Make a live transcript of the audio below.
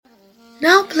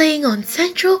Now playing on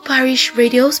Central Parish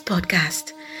Radio's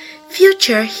podcast,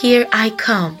 Future Here I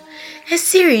Come, a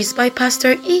series by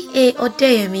Pastor E.A.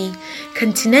 Odeyemi,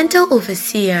 Continental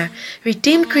Overseer,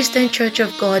 Redeemed Christian Church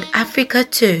of God, Africa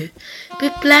 2. Be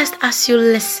blessed as you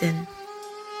listen.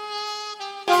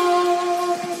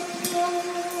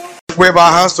 Wave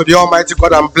our hands to the Almighty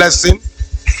God and bless Him.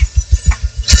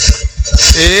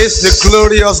 He is the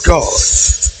glorious God.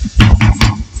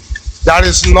 There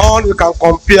is none you can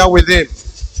compare with Him.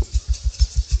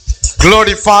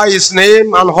 Glorify His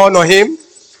name and honor Him.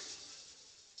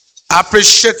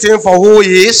 Appreciate Him for who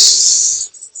He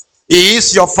is. He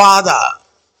is your Father.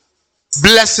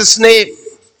 Bless His name.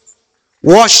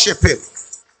 Worship Him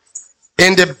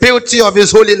in the beauty of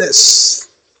His holiness.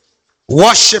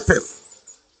 Worship Him.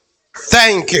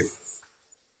 Thank Him.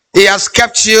 He has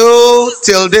kept you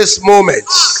till this moment.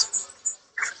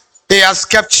 He has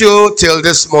kept you till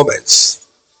this moment.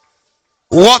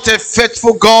 What a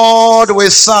faithful God we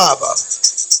serve.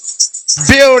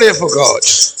 Beautiful God.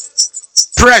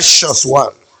 Precious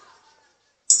one.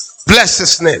 Bless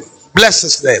His name. Bless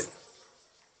His name.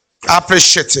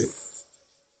 Appreciate Him.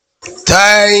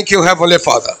 Thank you, Heavenly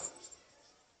Father.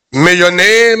 May your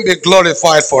name be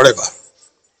glorified forever.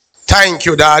 Thank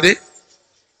you, Daddy.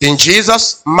 In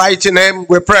Jesus' mighty name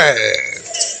we pray.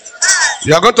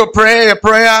 You are going to pray a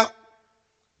prayer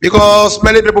because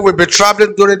many people will be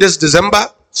traveling during this December.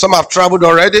 Some have traveled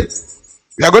already.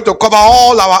 We are going to cover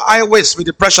all our highways with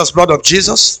the precious blood of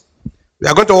Jesus. We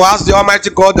are going to ask the Almighty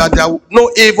God that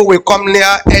no evil will come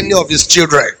near any of His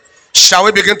children. Shall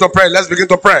we begin to pray? Let's begin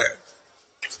to pray.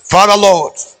 Father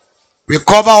Lord, we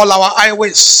cover all our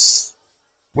highways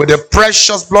with the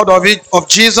precious blood of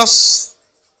Jesus.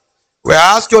 We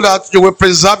ask you that you will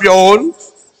preserve your own,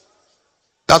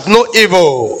 that no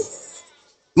evil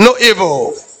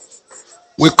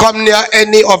will come near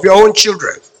any of your own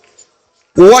children.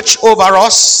 Watch over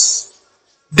us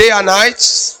day and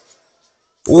night.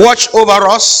 Watch over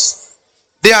us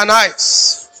day and night.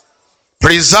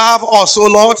 Preserve us, O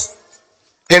Lord,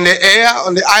 in the air,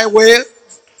 on the highway,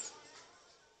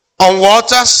 on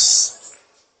waters,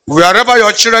 wherever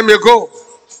your children may go.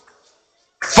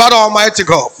 Father Almighty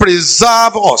God,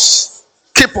 preserve us,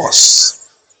 keep us.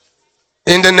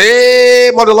 In the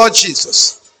name of the Lord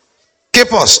Jesus,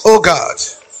 keep us, O God.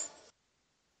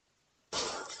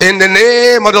 In the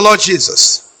name of the Lord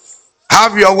Jesus,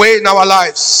 have your way in our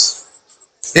lives.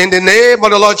 In the name of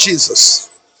the Lord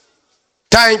Jesus.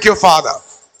 Thank you, Father.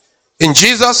 In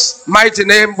Jesus' mighty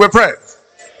name we pray.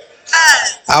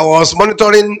 I was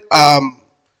monitoring a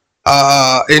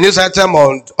news item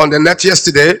on the net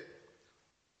yesterday,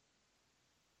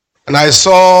 and I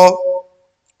saw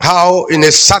how in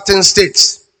a certain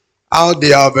state, how they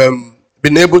have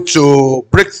been able to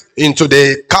break into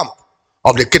the camp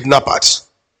of the kidnappers.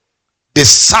 The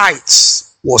sight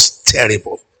was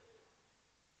terrible.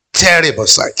 Terrible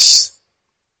sights.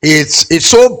 It's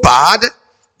so bad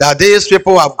that these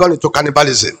people have gone into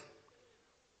cannibalism.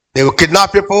 They will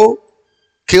kidnap people,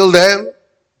 kill them,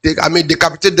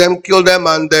 decapitate them, kill them,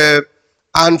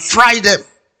 and fry them.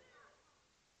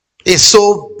 It's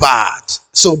so bad,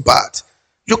 so bad.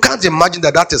 You can't imagine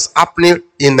that is happening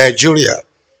in Nigeria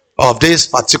of this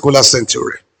particular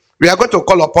century. We are going to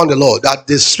call upon the Lord that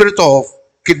the spirit of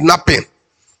kidnapping,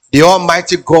 the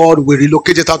Almighty God will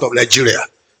relocate it out of Nigeria.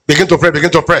 Begin to pray,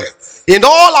 begin to pray. In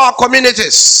all our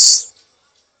communities,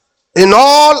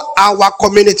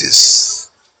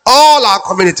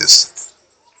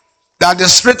 that the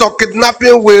spirit of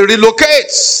kidnapping will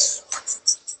relocate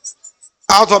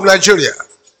out of Nigeria.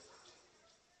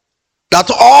 That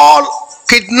all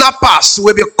kidnappers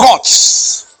will be caught.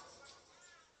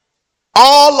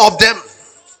 All of them.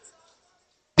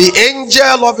 The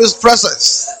angel of His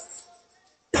presence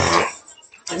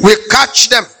will catch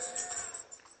them.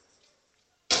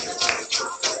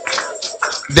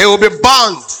 They will be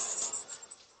bound.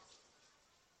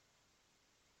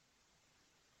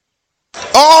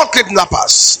 All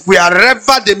kidnappers,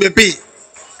 wherever they may be,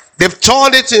 they've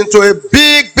turned it into a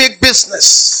big, big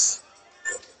business.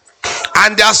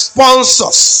 And their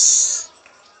sponsors,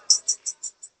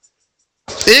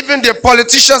 even the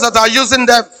politicians that are using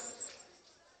them,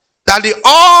 that the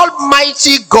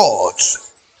Almighty God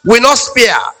will not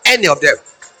spare any of them.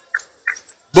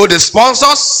 Both the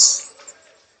sponsors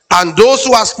and those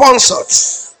who are sponsored,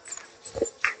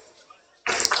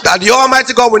 that the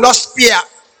Almighty God will not spare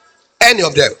any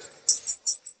of them.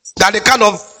 That the kind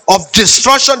of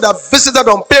destruction that visited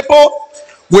on people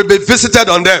will be visited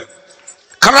on them.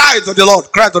 Cry to the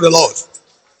Lord, cry to the Lord.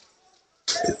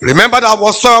 Remember that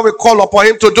whatsoever we call upon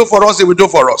Him to do for us, He will do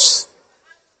for us.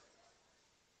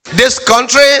 This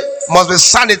country must be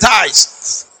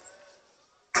sanitized.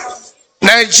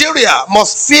 Nigeria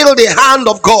must feel the hand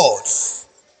of God,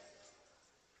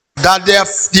 that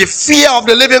the fear of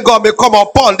the living God may come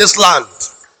upon this land.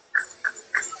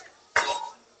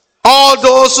 All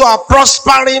those who are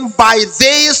prospering by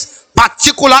these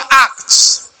particular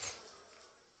acts,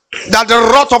 that the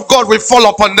wrath of God will fall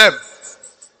upon them.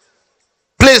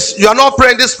 Please, you are not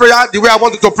praying this prayer the way I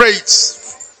want you to pray it.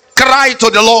 Cry to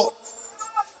the Lord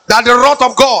that the wrath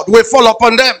of God will fall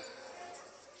upon them.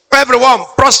 Everyone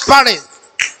prospering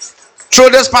through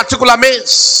this particular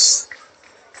means,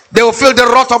 they will feel the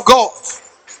wrath of God.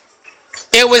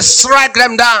 It will strike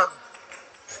them down.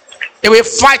 It will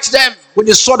fight them with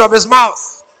the sword of his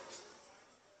mouth.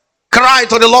 Cry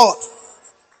to the Lord.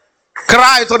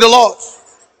 Cry to the Lord.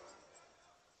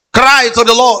 Cry to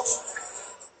the Lord.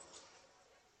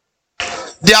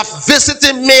 They are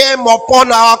visiting men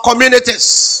upon our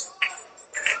communities.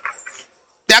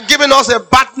 They are giving us a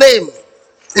bad name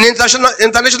in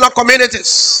international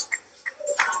communities.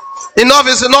 Enough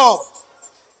is enough.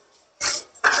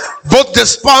 Both the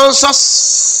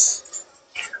sponsors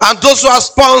and those who are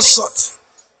sponsored,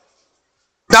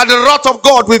 that the wrath of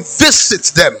God will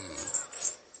visit them.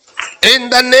 In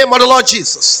the name of the Lord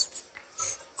Jesus.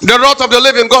 The wrath of the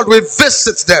living God will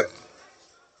visit them.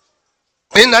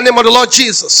 In the name of the Lord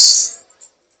Jesus.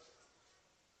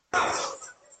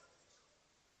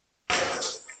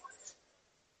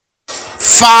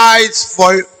 Fight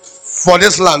for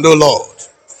this land, O Lord.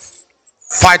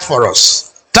 Fight for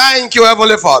us. Thank you,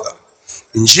 Heavenly Father.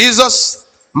 In Jesus'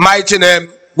 mighty name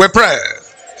we pray.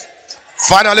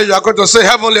 Finally, you are going to say,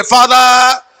 Heavenly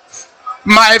Father,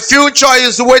 my future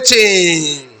is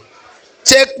waiting.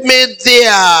 Take me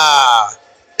there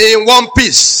in one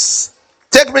piece.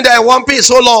 Take me there in one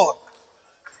piece, oh Lord.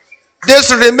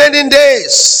 These remaining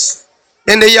days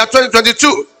in the year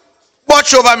 2022,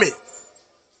 watch over me.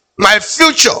 My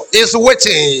future is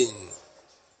waiting.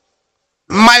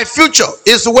 My future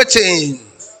is waiting.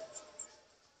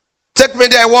 Take me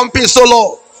there in one piece, oh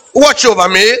Lord. Watch over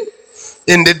me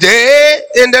in the day,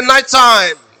 in the night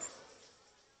time.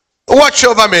 Watch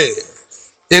over me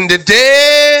in the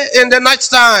day, in the night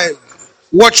time.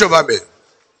 Watch over me.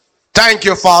 Thank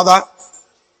you, Father.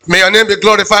 May your name be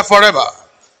glorified forever.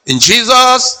 In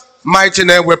Jesus' mighty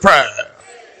name we pray.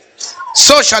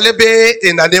 So shall it be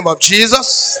in the name of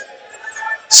Jesus.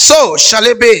 So shall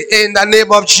it be in the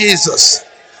name of Jesus.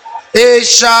 It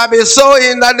shall be so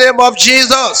in the name of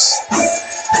Jesus.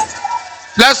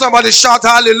 Let somebody shout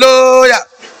hallelujah.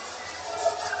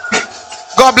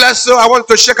 God bless you. I want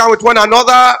to shake hands with one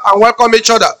another and welcome each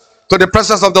other to the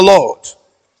presence of the Lord.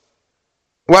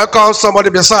 Welcome somebody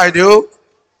beside you.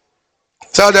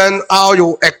 Tell them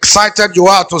how excited you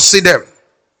are to see them.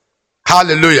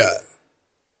 Hallelujah.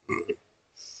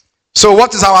 So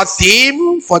what is our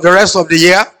theme for the rest of the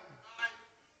year?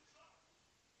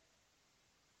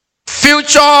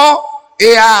 Future,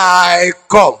 here I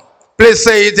come. Please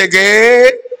say it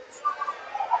again.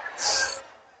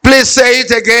 Please say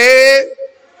it again.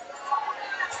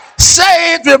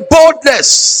 Say it with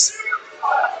boldness.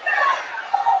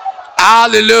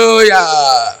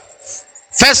 Hallelujah.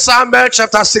 1 Samuel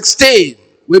chapter 16.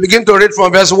 We begin to read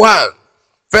from verse 1.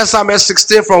 1 Samuel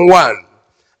 16 from 1.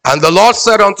 And the Lord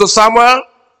said unto Samuel,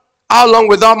 how long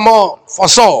wilt thou mourn for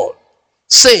Saul,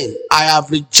 saying, I have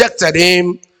rejected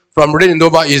him from reigning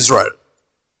over Israel?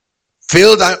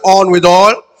 Fill thine horn with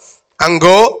oil, and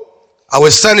go. I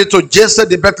will send it to Jesse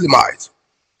the Bethlehemite,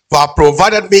 for I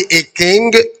provided me a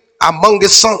king among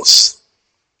his sons.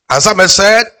 And Samuel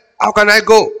said, how can I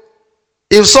go?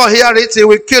 If Saul hear it, he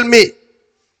will kill me.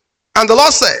 And the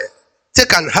Lord said,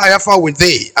 take an heifer with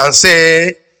thee, and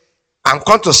say, I'm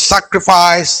come to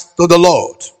sacrifice to the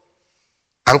Lord.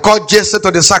 And call Jesse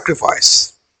to the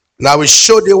sacrifice. And I will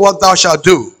show thee what thou shalt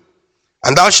do.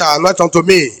 And thou shalt anoint unto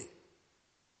me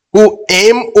whom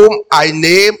I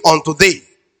name unto thee.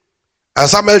 And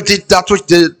Samuel did that which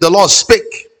the Lord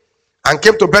spake, and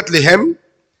came to Bethlehem.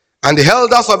 And the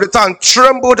elders of the town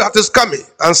trembled at his coming,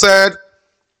 and said,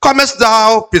 comest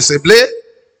thou peaceably?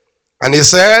 And he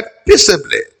said,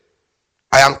 peaceably.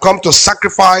 I am come to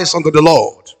sacrifice unto the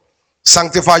Lord.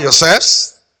 Sanctify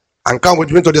yourselves, and come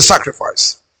with me to the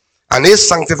sacrifice. And he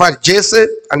sanctified Jesse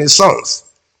and his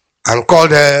sons, and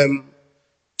called them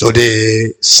to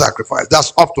the sacrifice.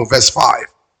 That's up to verse 5.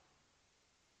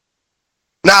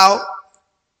 Now,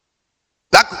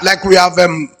 like we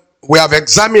have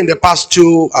examined the past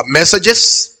two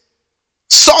messages,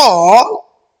 Saul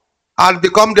had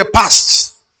become the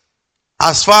past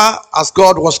as far as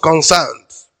God was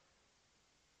concerned.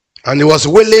 And he was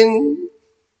willing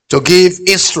to give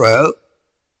Israel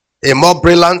a more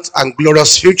brilliant and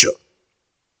glorious future.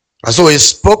 And so he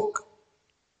spoke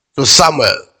to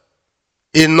Samuel,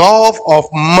 enough of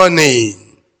money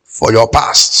for your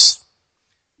past.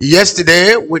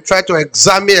 Yesterday, we tried to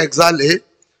examine exactly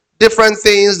different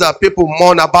things that people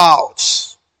mourn about.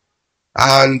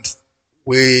 And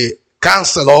we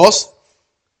counsel us,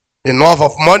 enough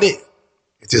of money.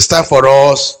 It is time for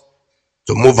us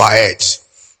to move ahead.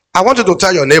 I want you to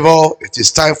tell your neighbor, it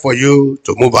is time for you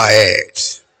to move ahead.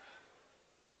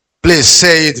 Please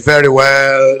say it very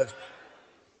well.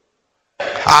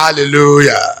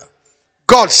 Hallelujah.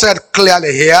 God said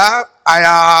clearly here, I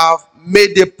have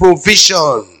made a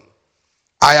provision.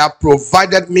 I have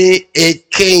provided me a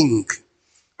king.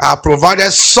 I have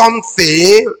provided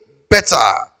something better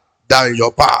than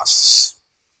your past.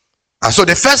 And so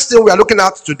the first thing we are looking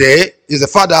at today is the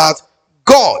fact that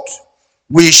God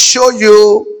will show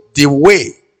you the way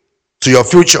to your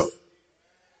future.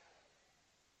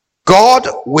 God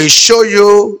will show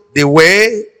you the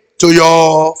way to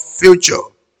your future.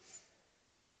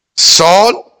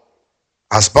 Saul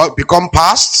has become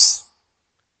past.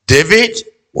 David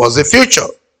was the future.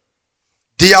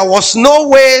 There was no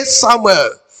way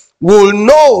Samuel will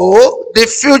know the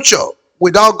future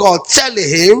without God telling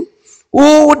him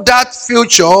who that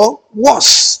future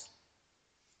was.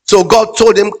 So God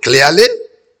told him clearly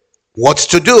what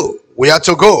to do, where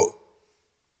to go.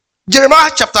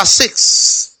 Jeremiah chapter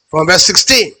 6 from verse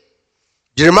 16.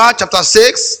 Jeremiah chapter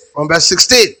 6 from verse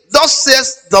 16. Thus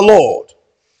says the Lord,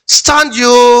 stand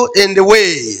you in the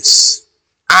ways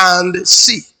and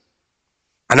see,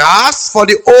 and ask for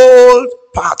the old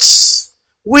paths,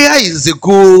 where is the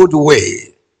good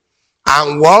way,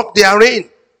 and walk therein,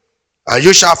 and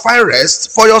you shall find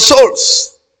rest for your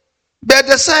souls. But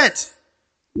they said,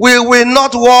 we will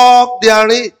not walk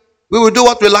therein. We will do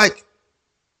what we like.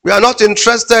 We are not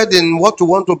interested in what you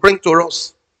want to bring to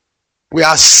us. We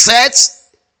are set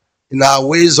in our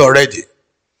ways already.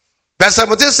 Verse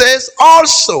 17 says,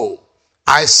 also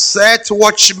I set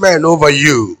watchmen over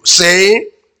you, saying,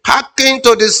 hearken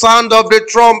to the sound of the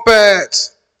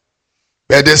trumpet.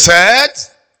 But they said,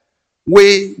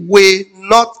 we will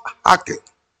not hearken.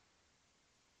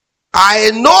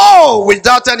 I know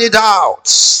without any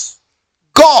doubt,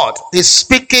 God is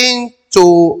speaking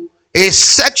to a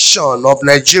section of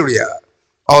Nigeria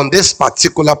on this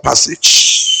particular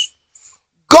passage.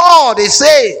 God is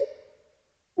saying,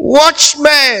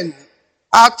 watchmen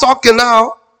are talking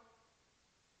now.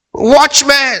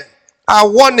 Watchmen are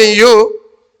warning you.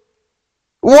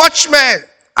 Watchmen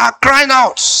are crying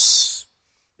out.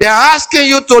 They are asking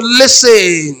you to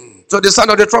listen to the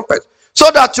sound of the trumpet, so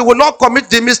that you will not commit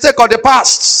the mistake of the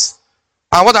past.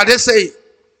 And what are they saying?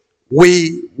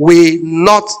 We will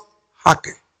not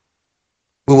hearken.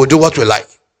 We will do what we like.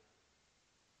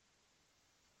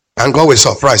 And God will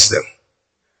surprise them.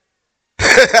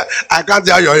 I can't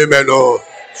tell your amen. No.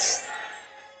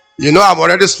 You know, I'm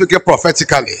already speaking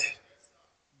prophetically.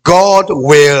 God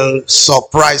will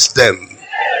surprise them.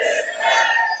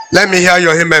 Let me hear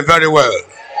your amen very well.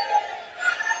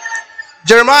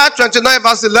 Jeremiah 29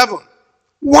 verse 11.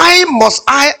 Why must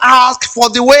I ask for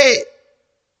the way?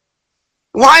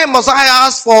 Why must I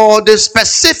ask for the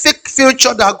specific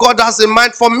future that God has in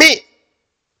mind for me?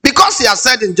 Because he has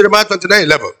said in Jeremiah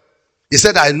 29:11, he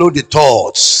said, I know the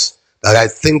thoughts that I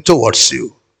think towards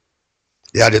you.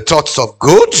 They are the thoughts of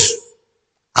good,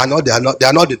 and they are not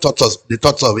the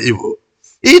thoughts of evil.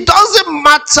 It doesn't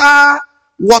matter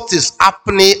what is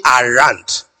happening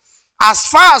around. As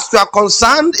far as you are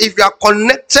concerned, if you are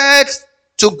connected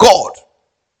to God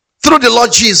through the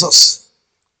Lord Jesus,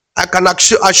 I can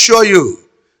assure you,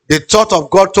 the thought of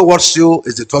God towards you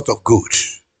is the thought of good.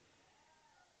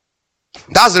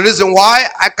 That's the reason why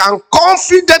I can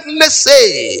confidently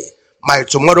say, my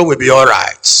tomorrow will be all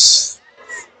right.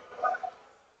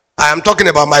 I am talking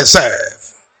about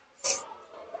myself.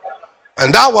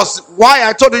 And that was why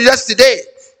I told you yesterday,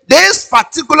 this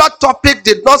particular topic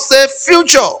did not say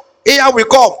future, here we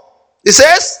come. It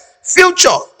says future,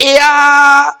 here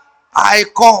I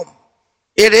come.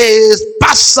 It is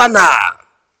personal.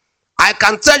 I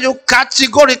can tell you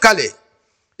categorically.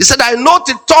 He said, I know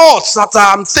the thoughts that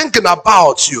I am thinking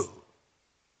about you,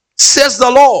 says the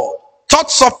Lord,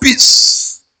 thoughts of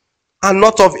peace and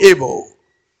not of evil,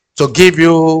 to give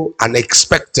you an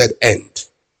expected end,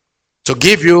 to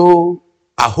give you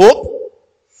a hope,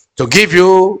 to give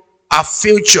you a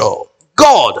future.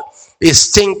 God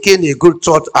is thinking a good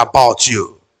thought about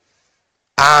you.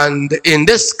 And in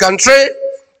this country,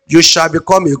 you shall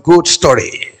become a good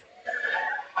story.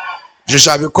 You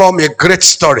shall become a great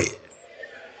story.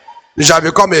 You shall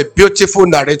become a beautiful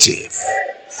narrative.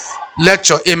 Let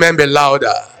your amen be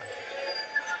louder.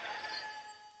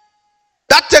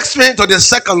 That takes me to the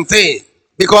second thing,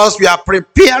 because we are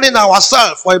preparing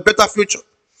ourselves for a better future.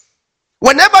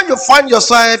 Whenever you find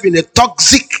yourself in a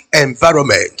toxic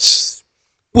environment,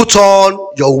 put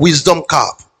on your wisdom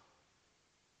cap.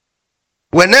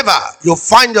 Whenever you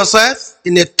find yourself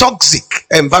in a toxic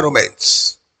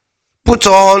environment, put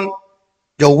on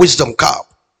your wisdom cap.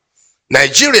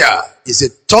 Nigeria is a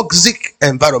toxic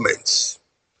environment.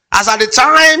 As at the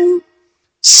time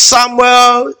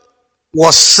Samuel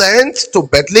was sent to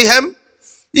Bethlehem,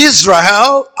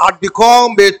 Israel had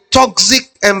become a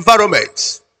toxic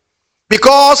environment,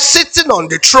 because sitting on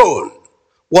the throne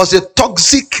was a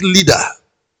toxic leader,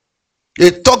 a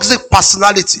toxic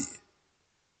personality.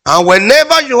 And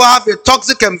whenever you have a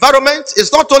toxic environment,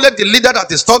 it's not only the leader that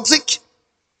is toxic,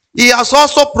 he has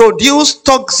also produced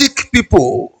toxic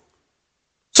people.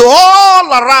 So all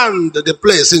around the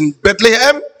place in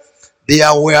Bethlehem,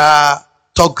 there were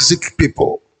toxic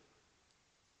people.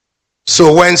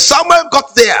 So when Samuel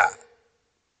got there,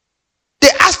 they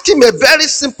asked him a very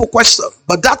simple question.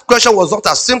 But that question was not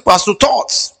as simple as you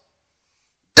thought.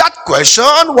 That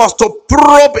question was to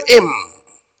probe him,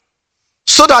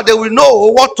 so that they will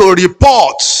know what to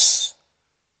report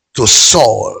to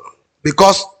Saul.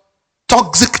 Because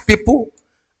toxic people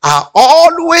are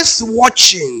always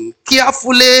watching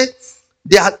carefully.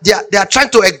 They are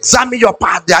trying to examine your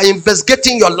path. They are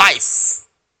investigating your life.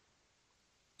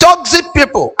 Toxic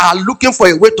people are looking for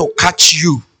a way to catch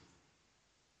you.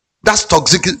 That's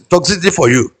toxicity for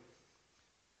you.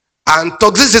 And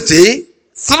toxicity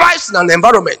thrives in an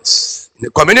environment, in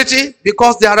a community,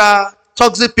 because there are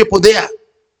toxic people there.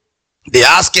 They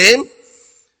ask him,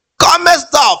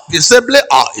 "Comest thou peaceably?"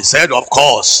 He said, "Of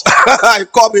course." "I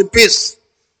come in peace.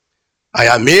 I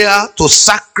am here to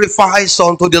sacrifice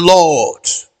unto the Lord."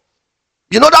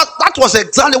 You know, that was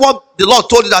exactly what the Lord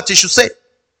told you that he should say.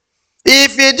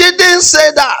 If he didn't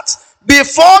say that,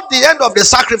 before the end of the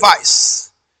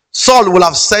sacrifice, Saul will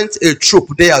have sent a troop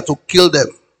there to kill them.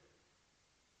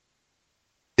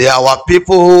 There are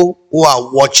people who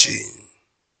are watching.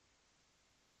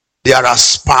 There are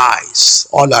spies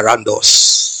all around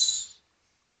us.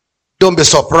 Don't be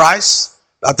surprised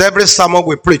that every sermon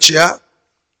we preach here,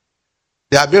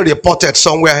 they are being reported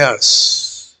somewhere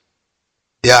else.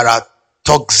 There are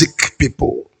toxic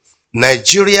people.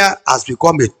 Nigeria has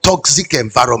become a toxic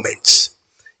environment.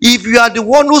 If you are the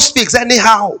one who speaks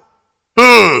anyhow,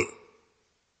 I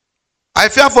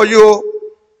fear for you.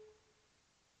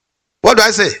 What do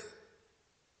I say?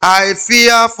 I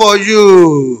fear for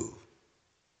you.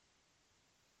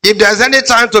 If there's any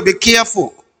time to be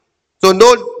careful, to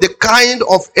know the kind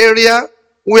of area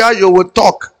where you will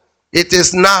talk, it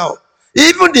is now.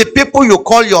 Even the people you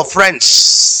call your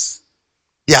friends,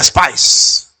 they are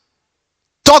spies.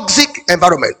 Toxic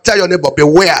environment. Tell your neighbor,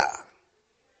 beware.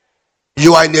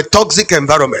 You are in a toxic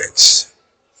environment.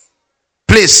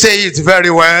 Please say it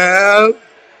very well.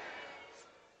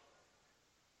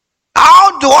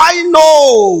 How do I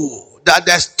know that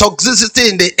there's toxicity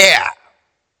in the air?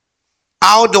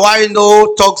 How do I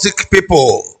know toxic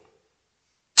people?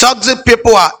 Toxic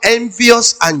people are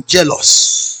envious and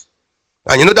jealous.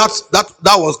 And you know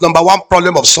that was number one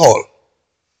problem of Saul.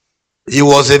 He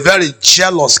was a very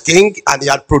jealous king, and he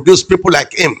had produced people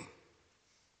like him.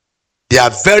 They are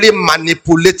very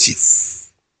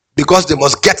manipulative, because they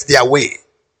must get their way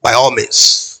by all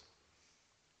means.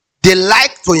 They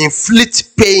like to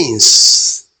inflict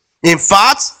pains. In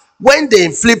fact, when they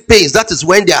inflict pains, that is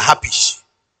when they are happy.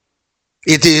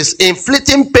 It is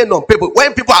inflicting pain on people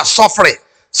when people are suffering.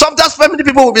 Sometimes many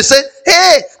people will be saying,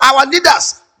 "Hey, our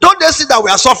leaders, don't they see that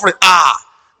we are suffering?"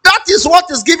 That is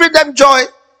what is giving them joy.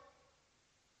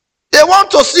 They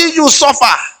want to see you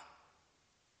suffer.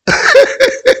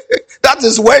 That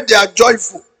is when they are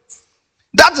joyful.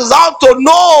 That is how to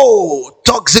know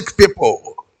toxic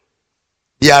people.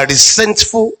 They are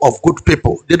resentful of good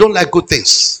people. They don't like good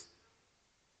things.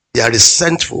 They are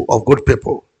resentful of good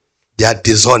people. They are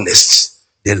dishonest.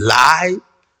 They lie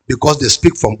because they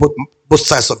speak from both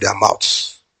sides of their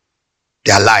mouths.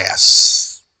 They are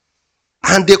liars.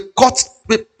 And they cut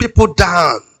people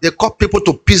down. They cut people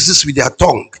to pieces with their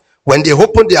tongue. When they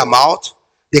open their mouth,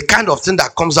 the kind of thing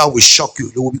that comes out will shock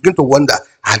you. You will begin to wonder,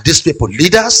 are these people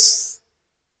leaders?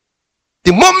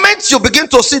 The moment you begin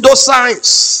to see those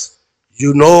signs,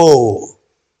 you know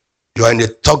you are in a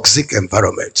toxic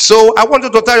environment. So I want you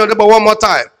to tell your neighbor one more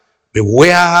time,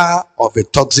 beware of a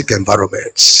toxic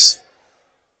environment.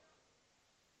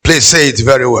 Please say it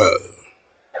very well.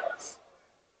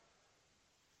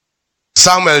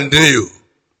 Samuel knew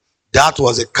that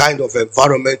was the kind of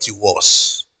environment he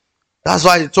was. That's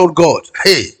why he told God,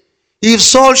 "Hey, if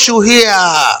Saul should hear,"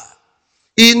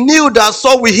 he knew that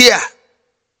Saul will hear.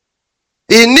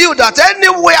 He knew that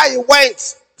anywhere he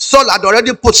went, Saul had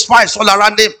already put spies all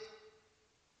around him.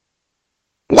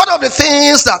 One of the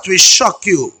things that will shock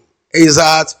you is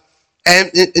that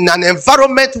in an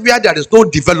environment where there is no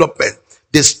development,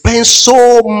 they spend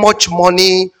so much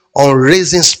money on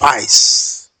raising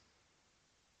spies.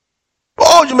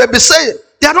 Oh, you may be saying,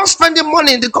 they are not spending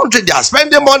money in the country. They are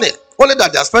spending money. Only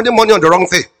that they are spending money on the wrong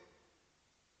thing.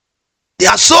 There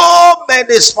are so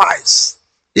many spies,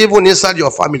 even inside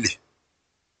your family.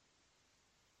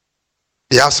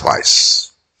 They are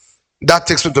spies. That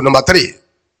takes me to number 3.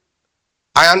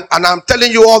 And I'm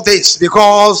telling you all this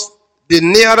because the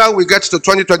nearer we get to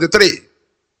 2023,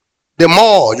 the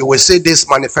more you will see this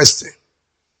manifesting.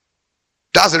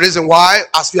 That's the reason why,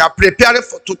 as we are preparing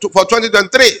for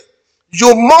 2023,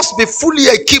 you must be fully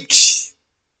equipped.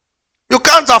 You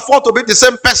can't afford to be the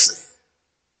same person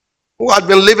who had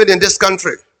been living in this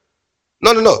country.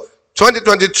 No.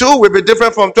 2022 will be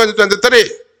different from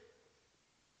 2023.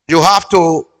 You have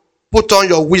to put on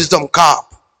your wisdom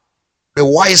cap. Be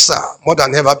wiser more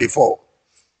than ever before.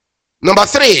 Number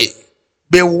 3,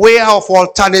 beware of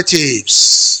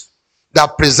alternatives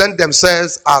that present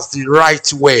themselves as the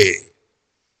right way.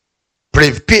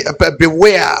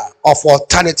 Beware of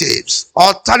alternatives.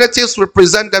 Alternatives will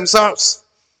present themselves.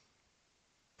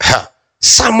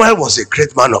 Samuel was a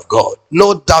great man of God,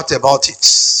 no doubt about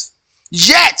it.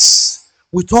 Yet,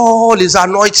 with all his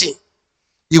anointing,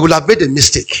 he will have made a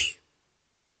mistake.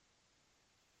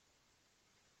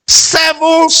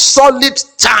 7 solid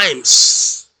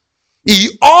times,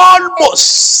 he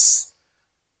almost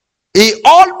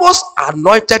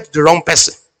anointed the wrong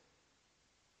person.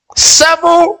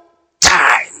 7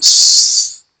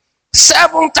 times.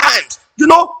 7 times. You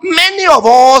know, many of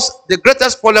us, the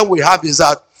greatest problem we have is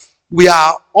that we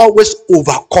are always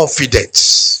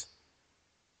overconfident.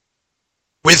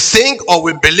 We think or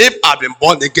we believe, I've been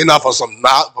born again now for some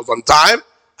time.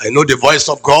 I know the voice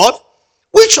of God.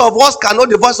 Which of us can know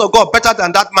the voice of God better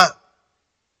than that man?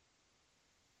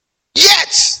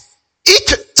 Yet,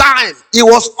 each time he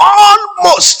was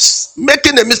almost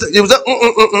making a mistake. He was like,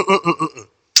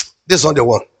 This is not the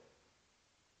one.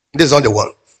 This is not the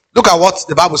one. Look at what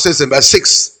the Bible says in verse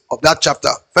 6 of that chapter.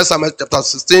 1 Samuel chapter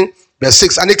 16, verse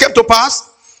 6. And it came to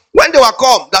pass, when they were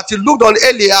come, that he looked on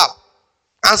Eliab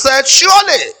and said,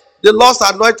 surely the Lord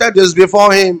anointed is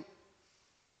before him.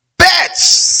 But,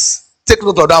 take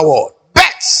note of that word.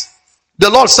 But, the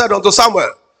Lord said unto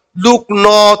Samuel, look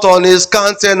not on his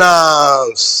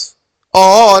countenance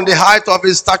or on the height of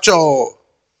his stature,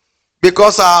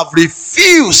 because I have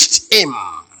refused him.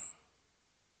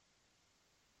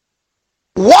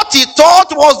 What he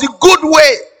thought was the good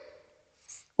way,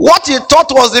 what he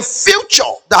thought was the future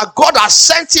that God has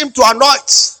sent him to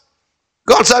anoint,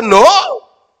 God said, no,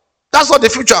 that's not the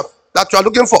future that you are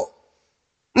looking for.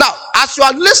 Now, as you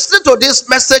are listening to this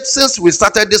message, since we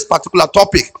started this particular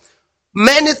topic,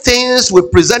 many things will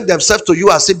present themselves to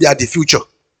you as if they are the future.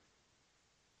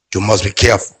 You must be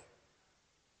careful.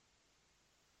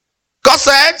 God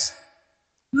said,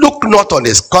 look not on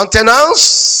his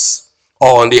countenance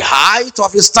or on the height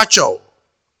of his stature,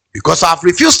 because I have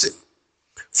refused him.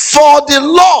 For the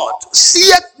Lord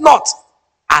seeth not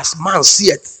as man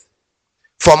seeth.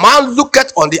 For man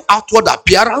looketh on the outward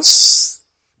appearance,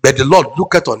 but the Lord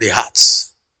looketh on the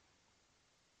hearts.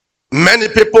 Many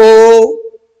people,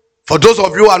 for those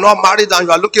of you who are not married and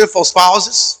you are looking for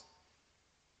spouses,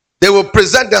 they will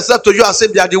present themselves to you as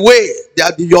if they are the way, they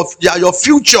are your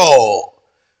future.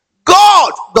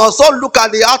 God does not look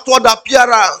at the outward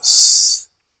appearance.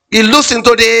 He looks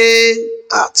into the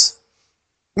heart.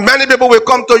 Many people will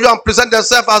come to you and present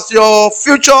themselves as your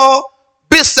future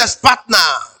business partner,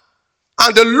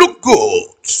 and they look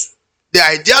good. The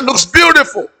idea looks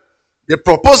beautiful. The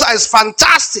proposal is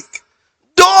fantastic.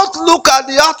 Don't look at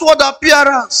the outward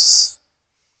appearance.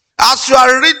 As you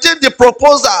are reading the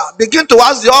proposal, begin to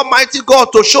ask the Almighty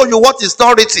God to show you what is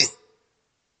not written.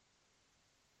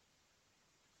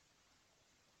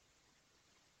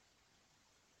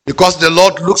 Because the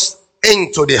Lord looks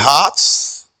into the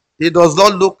hearts. He does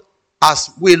not look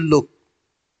as we look.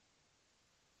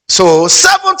 So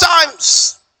 7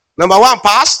 times. Number 1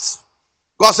 passed.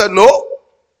 God said no.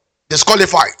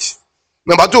 Disqualified.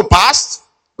 Number 2 passed.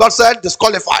 God said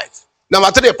disqualified.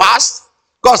 Number 3 passed.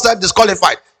 God said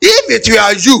disqualified. If it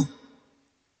were you,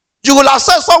 you will have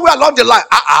said somewhere along the line,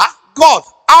 God,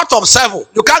 out of 7,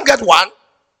 you can't get 1.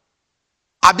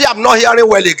 I'm not hearing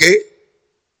well again.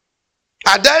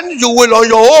 And then you will on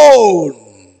your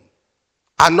own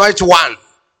anoint 1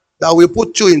 that will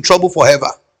put you in trouble forever.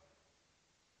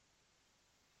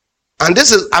 And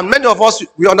many of us,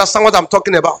 we understand what I'm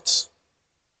talking about.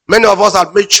 Many of us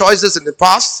have made choices in the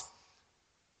past,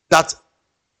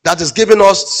 that is giving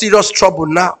us serious trouble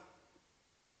now.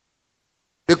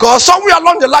 Because somewhere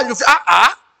along the line you feel,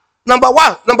 number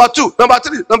 1, number 2, number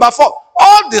 3, number 4.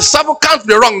 All the 7 can't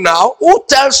be wrong now. Who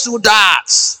tells you that?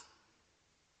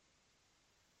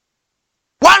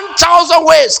 1,000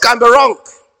 ways can be wrong.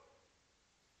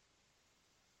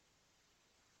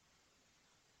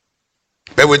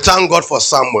 But we thank God for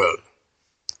Samuel.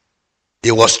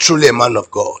 He was truly a man of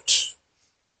God.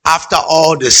 After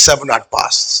all the 7 had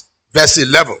passed, verse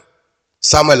 11,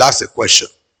 Samuel asked a question.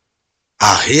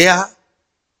 Are here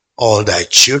all thy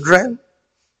children?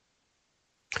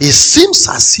 It seems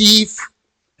as if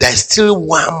there's still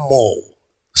one more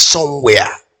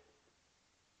somewhere.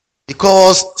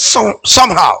 Because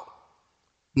somehow,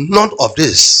 none of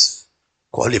this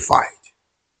qualified.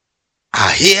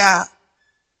 Are here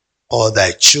all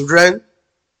thy children?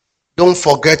 Don't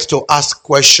forget to ask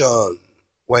questions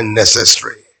when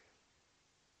necessary.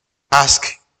 Ask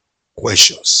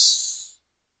questions.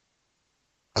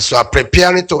 As you are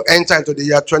preparing to enter into the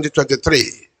year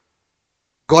 2023,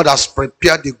 God has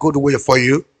prepared the good way for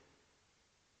you.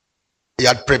 He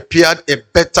had prepared a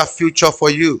better future for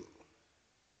you.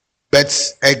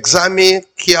 But examine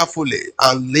carefully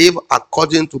and live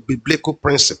according to biblical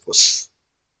principles.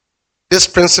 These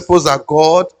principles that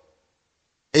God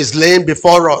is laying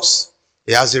before us,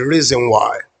 He has a reason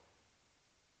why.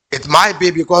 It might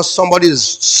be because somebody is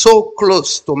so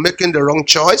close to making the wrong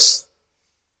choice,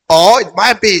 or it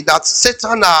might be that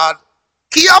Satan had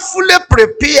carefully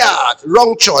prepared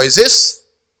wrong choices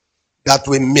that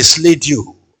will mislead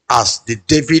you as the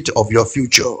David of your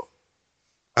future.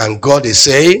 And God is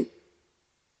saying,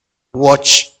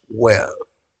 watch well.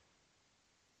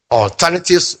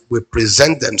 Alternatives will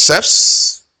present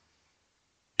themselves.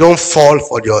 Don't fall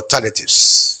for the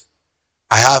alternatives.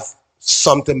 I have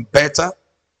something better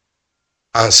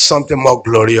and something more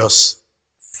glorious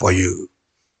for you.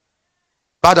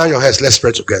 Bow down your heads. Let's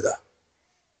pray together.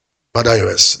 Bow down your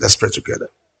heads. Let's pray together.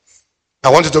 I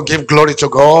want you to give glory to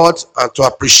God and to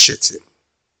appreciate Him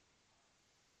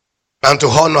and to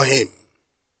honor Him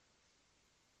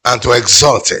and to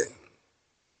exalt Him,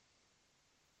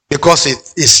 because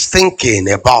it is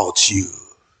thinking about you.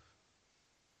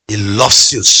 He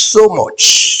loves you so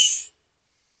much.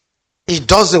 He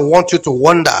doesn't want you to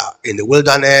wander in the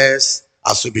wilderness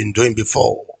as we've been doing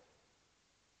before.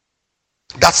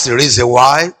 That's the reason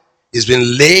why He's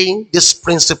been laying these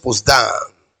principles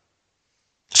down,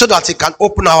 so that He can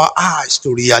open our eyes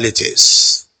to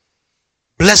realities.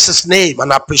 Bless His name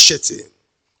and appreciate Him.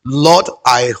 Lord,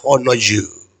 I honor you.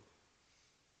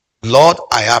 Lord,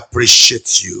 I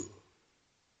appreciate you.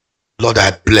 Lord,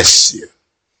 I bless you.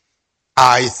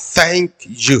 I thank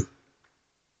you.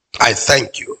 I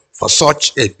thank you for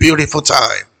such a beautiful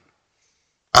time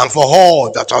and for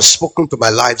all that has spoken to my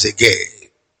lives again.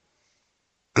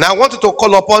 And I want you to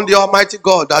call upon the Almighty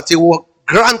God that He will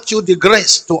grant you the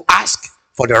grace to ask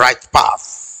for the right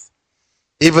path.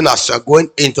 Even as you are going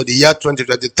into the year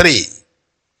 2023,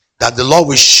 that the Lord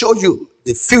will show you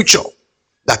the future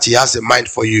that He has in mind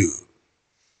for you.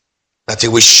 That He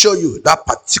will show you that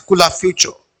particular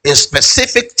future in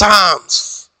specific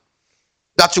terms,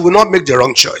 that you will not make the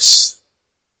wrong choice.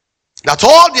 That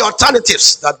all the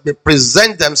alternatives that may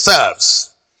present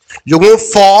themselves, you won't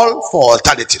fall for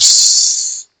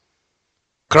alternatives.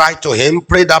 Cry to Him.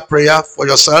 Pray that prayer for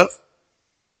yourself.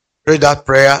 Pray that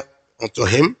prayer unto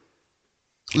Him.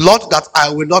 Lord, that I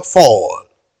will not fall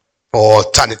for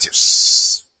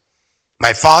alternatives.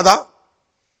 My Father,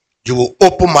 you will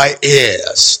open my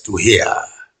ears to hear.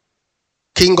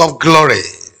 King of glory,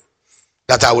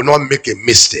 that I will not make a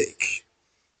mistake.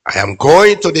 I am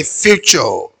going to the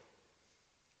future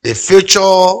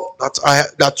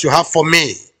that you have for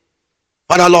me.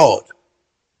 Father Lord,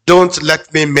 don't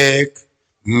let me make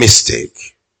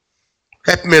mistake.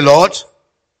 Help me, Lord.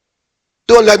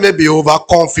 Don't let me be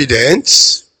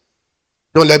overconfident.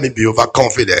 Don't let me be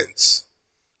overconfident.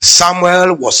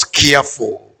 Samuel was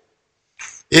careful.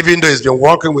 Even though he's been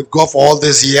working with God for all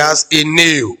these years, he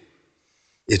knew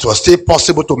it was still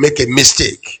possible to make a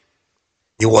mistake.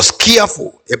 He was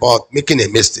careful about making a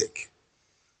mistake.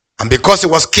 And because he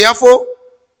was careful,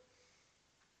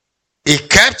 he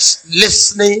kept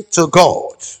listening to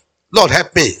God. Lord,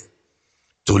 help me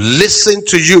to listen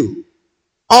to you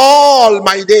all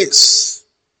my days,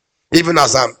 even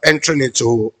as I'm entering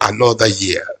into another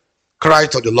year. Cry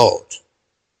to the Lord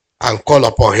and call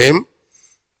upon Him.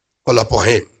 Call upon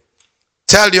Him.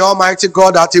 Tell the Almighty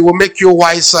God that He will make you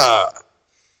wiser,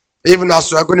 even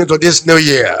as we are going into this new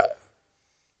year.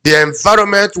 The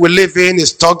environment we live in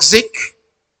is toxic.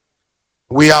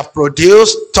 We have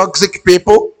produced toxic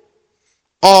people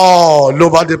all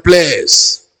over the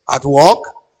place. at work,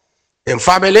 in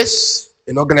families,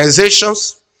 in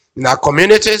organizations, in our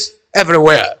communities,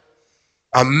 everywhere.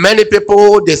 And many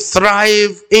people, they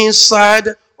thrive inside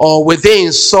or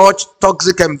within such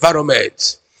toxic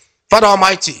environments. Father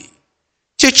Almighty,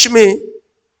 teach me,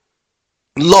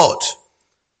 Lord,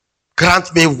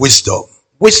 grant me wisdom.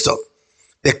 Wisdom,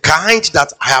 the kind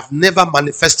that I have never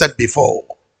manifested before.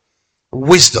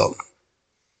 Wisdom.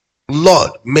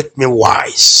 Lord, make me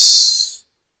wise.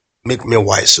 Make me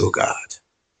wise, oh God.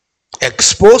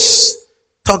 Expose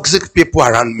toxic people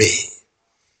around me.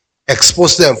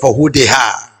 Expose them for who they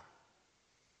are.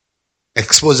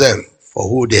 Expose them for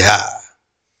who they are.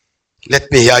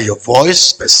 Let me hear your voice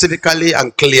specifically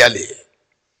and clearly,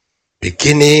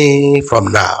 beginning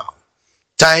from now.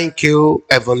 Thank you,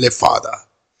 Heavenly Father.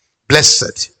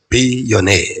 Blessed be your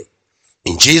name.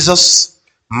 In Jesus'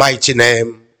 mighty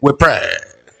name we pray.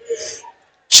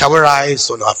 Shall we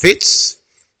rise on our feet?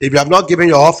 If you have not given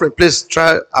your offering, please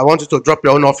try. I want you to drop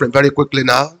your own offering very quickly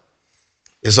now.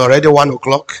 It's already 1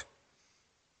 o'clock.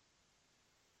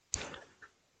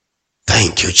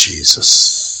 Thank you,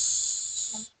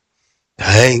 Jesus.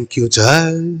 Thank you,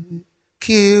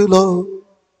 Lord.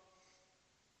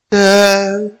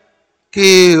 Thank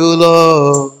you,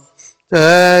 Lord.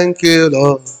 Thank you,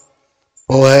 Lord,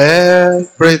 for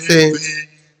everything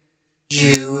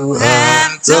you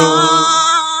have done.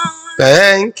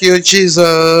 Thank you,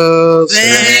 Jesus.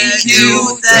 Thank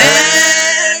you,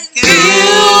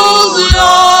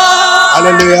 Lord.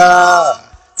 Hallelujah.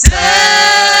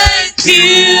 Thank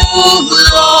you,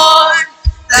 Lord.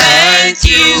 Thank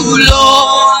you,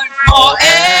 Lord, for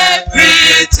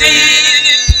everything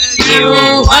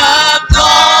you have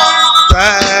done.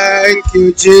 Thank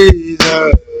you,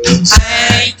 Jesus.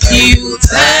 Thank you,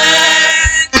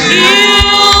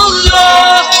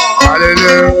 Lord.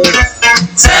 Hallelujah.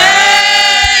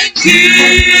 Thank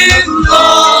you,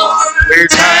 Lord.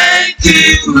 Thank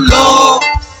you, Lord,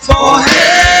 for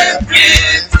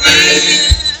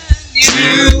everything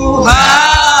you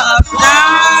have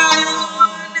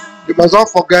done. You must not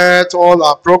forget all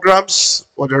our programs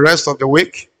for the rest of the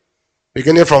week.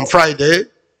 Beginning from Friday,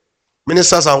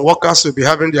 ministers and workers will be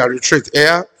having their retreat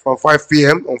here from 5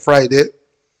 p.m. on Friday.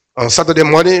 On Saturday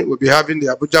morning, we'll be having the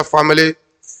Abuja Family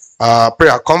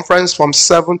Prayer Conference from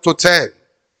 7 to 10.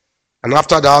 And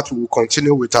after that, we will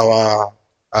continue with our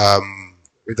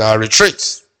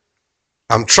retreat.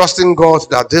 I'm trusting God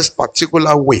that this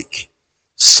particular week,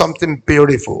 something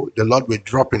beautiful the Lord will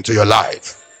drop into your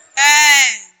life.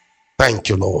 Thank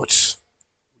you, Lord.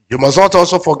 You must not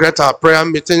also forget our prayer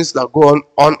meetings that go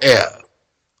on air.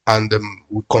 And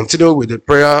we'll continue with the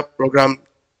prayer program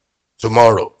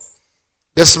tomorrow.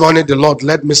 This morning, the Lord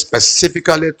led me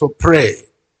specifically to pray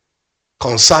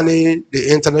concerning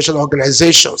the international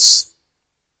organizations,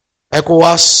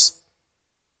 ECOWAS,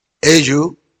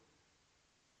 AU,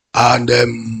 and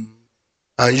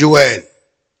UN.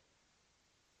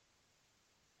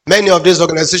 Many of these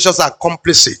organizations are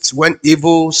complicit when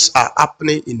evils are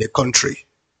happening in the country.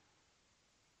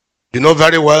 You know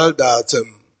very well that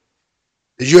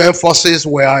the UN forces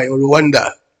were in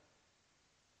Rwanda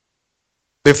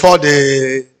before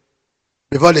the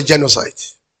genocide.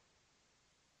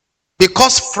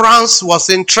 Because France was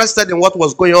interested in what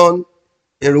was going on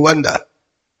in Rwanda,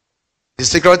 the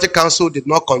Security Council did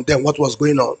not condemn what was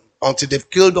going on until they've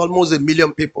killed almost 1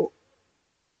 million people.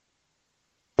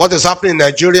 What is happening in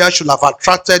Nigeria should have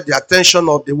attracted the attention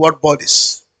of the world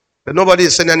bodies. But nobody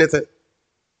is saying anything.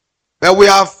 But we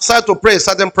have started to pray a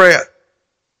certain prayer.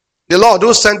 The Lord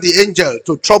who sent the angel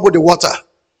to trouble the water,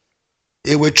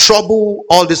 He will trouble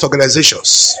all these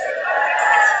organizations.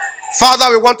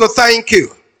 Father, we want to thank you.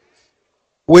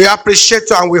 We appreciate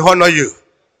you and we honor you.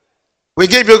 We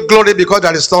give you glory because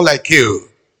there is none like you.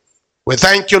 We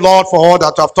thank you, Lord, for all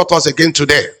that you have taught us again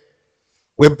today.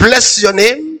 We bless your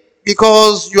name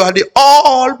because you are the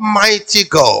Almighty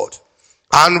God.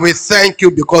 And we thank you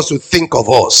because you think of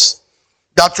us.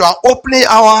 That you are opening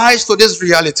our eyes to these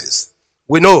realities.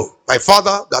 We know, my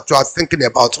Father, that you are thinking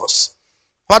about us.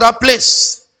 Father,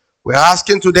 please, we are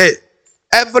asking today,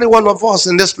 every one of us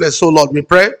in this place, so Lord, we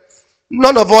pray,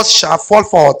 none of us shall fall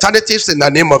for alternatives in the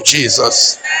name of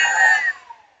Jesus.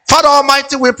 Father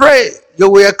Almighty, we pray, you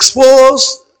will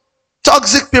expose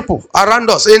toxic people around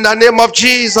us in the name of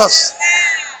Jesus.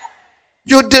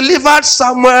 You delivered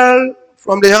Samuel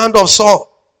from the hand of Saul.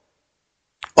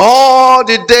 All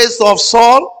the days of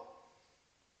Saul,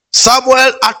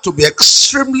 Samuel had to be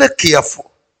extremely careful.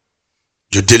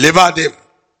 You delivered him.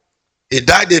 He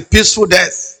died a peaceful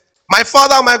death. My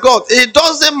Father, my God, it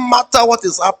doesn't matter what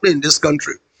is happening in this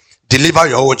country. Deliver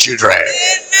your own children.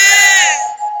 Amen.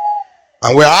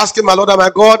 And we're asking, my Lord and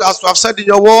my God, as you have said in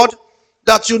your word,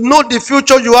 that you know the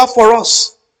future you have for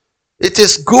us. It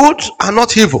is good and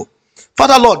not evil.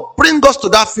 Father, Lord, bring us to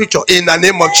that future in the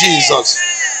name of Jesus.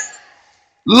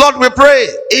 Lord, we pray,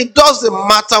 it doesn't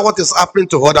matter what is happening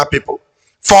to other people.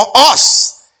 For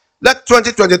us, let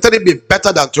 2023 be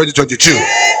better than 2022.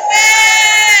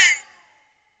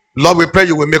 Lord, we pray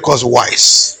you will make us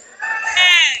wise.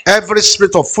 Every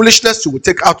spirit of foolishness you will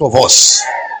take out of us.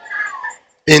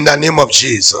 In the name of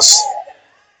Jesus.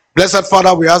 Blessed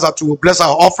Father, we ask that you will bless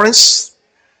our offerings.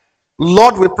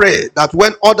 Lord, we pray that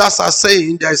when others are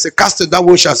saying there is a casting down,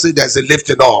 we shall say there is a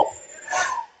lifting up.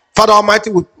 Father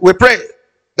Almighty, we pray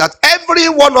that every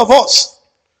one of us,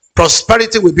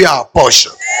 prosperity will be our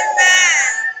portion.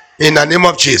 In the name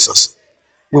of Jesus.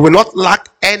 We will not lack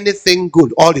anything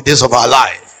good all the days of our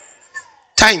life.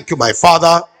 Thank you, my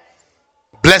Father.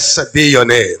 Blessed be your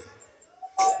name.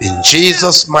 In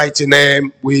Jesus' mighty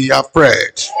name, we have prayed.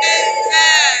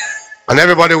 Amen. And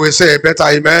everybody will say a better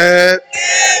amen.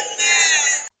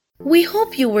 We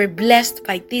hope you were blessed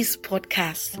by this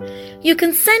podcast. You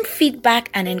can send feedback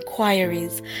and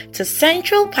inquiries to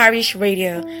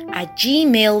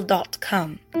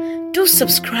centralparishradio@gmail.com. Do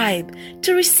subscribe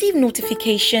to receive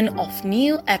notification of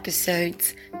new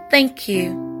episodes. Thank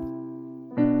you.